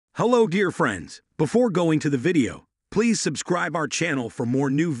Hello dear friends, before going to the video, please subscribe our channel for more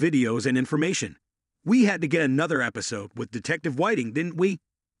new videos and information. We had to get another episode with Detective Whiting, didn't we?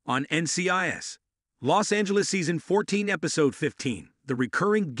 On NCIS. Los Angeles Season 14 Episode 15, the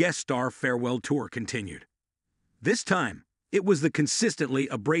recurring guest star farewell tour continued. This time, it was the consistently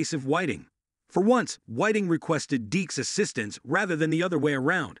abrasive Whiting. For once, Whiting requested Deke's assistance rather than the other way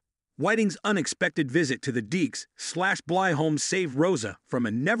around. Whiting's unexpected visit to the Deeks/Bly home saved Rosa from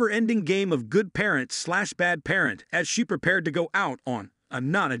a never-ending game of good parent/bad parent as she prepared to go out on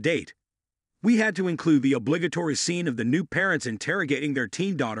not a date. We had to include the obligatory scene of the new parents interrogating their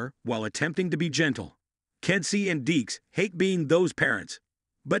teen daughter while attempting to be gentle. Kenzie and Deeks hate being those parents,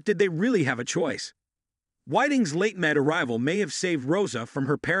 but did they really have a choice? Whiting's late-met arrival may have saved Rosa from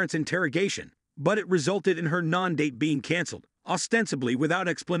her parents' interrogation, but it resulted in her non-date being canceled, ostensibly without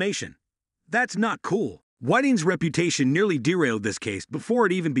explanation. That's not cool. Whiting's reputation nearly derailed this case before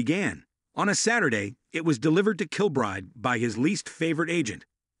it even began. On a Saturday, it was delivered to Kilbride by his least favorite agent.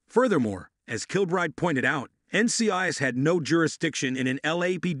 Furthermore, as Kilbride pointed out, NCIS had no jurisdiction in an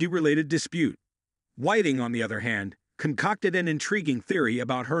LAPD-related dispute. Whiting, on the other hand, concocted an intriguing theory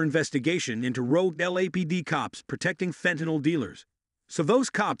about her investigation into rogue LAPD cops protecting fentanyl dealers. So those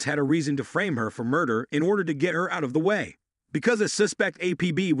cops had a reason to frame her for murder in order to get her out of the way. Because a suspect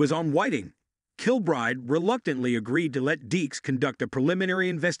APB was on Whiting, Kilbride reluctantly agreed to let Deeks conduct a preliminary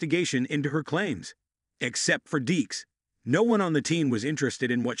investigation into her claims. Except for Deeks. No one on the team was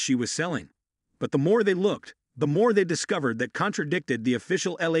interested in what she was selling. But the more they looked, the more they discovered that contradicted the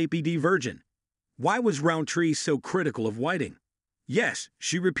official LAPD version. Why was Roundtree so critical of Whiting? Yes,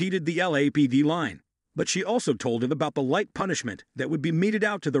 she repeated the LAPD line, but she also told him about the light punishment that would be meted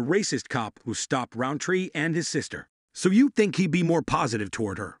out to the racist cop who stopped Roundtree and his sister. So you'd think he'd be more positive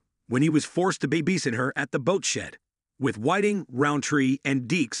toward her when he was forced to babysit her at the boat shed. With Whiting, Roundtree, and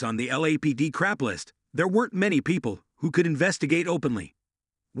Deeks on the LAPD crap list, there weren't many people who could investigate openly.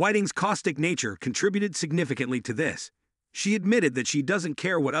 Whiting's caustic nature contributed significantly to this. She admitted that she doesn't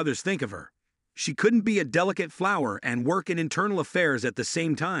care what others think of her. She couldn't be a delicate flower and work in internal affairs at the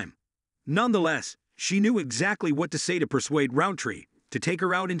same time. Nonetheless, she knew exactly what to say to persuade Roundtree to take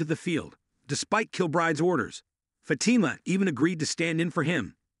her out into the field, despite Kilbride's orders. Fatima even agreed to stand in for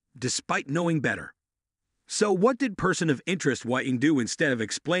him, despite knowing better. So what did person of interest Whiting do instead of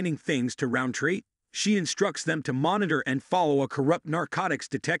explaining things to Roundtree? She instructs them to monitor and follow a corrupt narcotics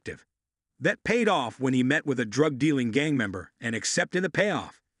detective. That paid off when he met with a drug-dealing gang member and accepted the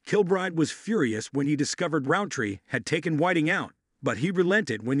payoff. Kilbride was furious when he discovered Roundtree had taken Whiting out, but he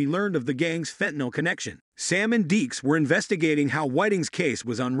relented when he learned of the gang's fentanyl connection. Sam and Deeks were investigating how Whiting's case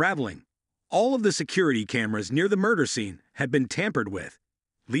was unraveling. All of the security cameras near the murder scene had been tampered with,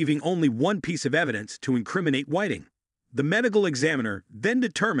 leaving only one piece of evidence to incriminate Whiting. The medical examiner then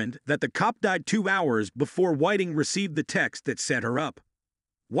determined that the cop died 2 hours before Whiting received the text that set her up.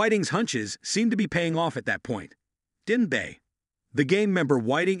 Whiting's hunches seemed to be paying off at that point, didn't they? The gang member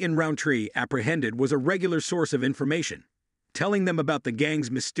Whiting and Roundtree apprehended was a regular source of information, telling them about the gang's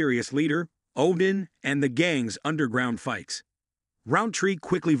mysterious leader, Odin, and the gang's underground fights. Roundtree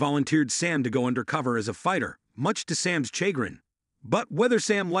quickly volunteered Sam to go undercover as a fighter, much to Sam's chagrin. But whether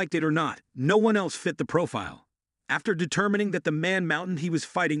Sam liked it or not, no one else fit the profile. After determining that the man-mountain he was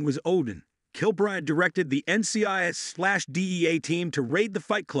fighting was Odin, Kilbride directed the NCIS/DEA team to raid the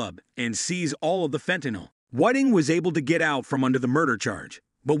fight club and seize all of the fentanyl. Whiting was able to get out from under the murder charge,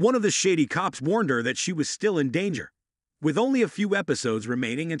 but one of the shady cops warned her that she was still in danger. With only a few episodes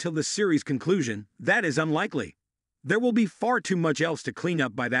remaining until the series' conclusion, that is unlikely. There will be far too much else to clean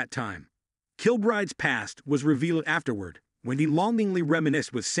up by that time. Kilbride's past was revealed afterward, when he longingly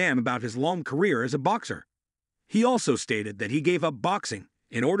reminisced with Sam about his long career as a boxer. He also stated that he gave up boxing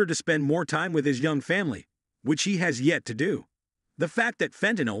in order to spend more time with his young family, which he has yet to do. The fact that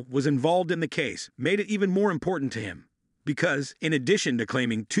fentanyl was involved in the case made it even more important to him, because, in addition to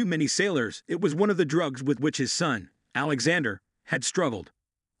claiming too many sailors, it was one of the drugs with which his son, Alexander, had struggled.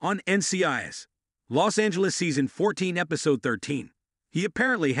 On NCIS, Los Angeles Season 14 Episode 13, he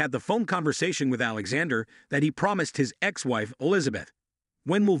apparently had the phone conversation with Alexander that he promised his ex-wife, Elizabeth.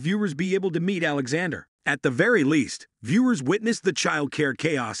 When will viewers be able to meet Alexander? At the very least, viewers witnessed the childcare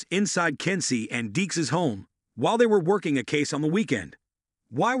chaos inside Kenzie and Deeks' home while they were working a case on the weekend.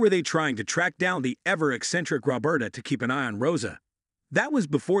 Why were they trying to track down the ever-eccentric Roberta to keep an eye on Rosa? That was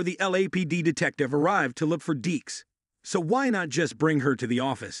before the LAPD detective arrived to look for Deeks. So why not just bring her to the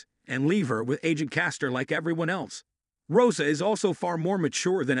office and leave her with Agent Castor like everyone else? Rosa is also far more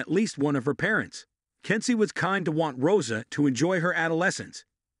mature than at least one of her parents. Kenzie was kind to want Rosa to enjoy her adolescence,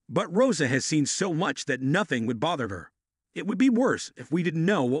 but Rosa has seen so much that nothing would bother her. It would be worse if we didn't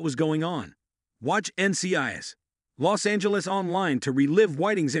know what was going on. Watch NCIS, Los Angeles Online to relive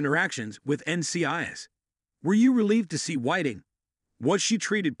Whiting's interactions with NCIS. Were you relieved to see Whiting? Was she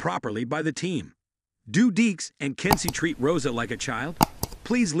treated properly by the team? Do Deeks and Kenzie treat Rosa like a child?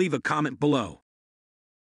 Please leave a comment below.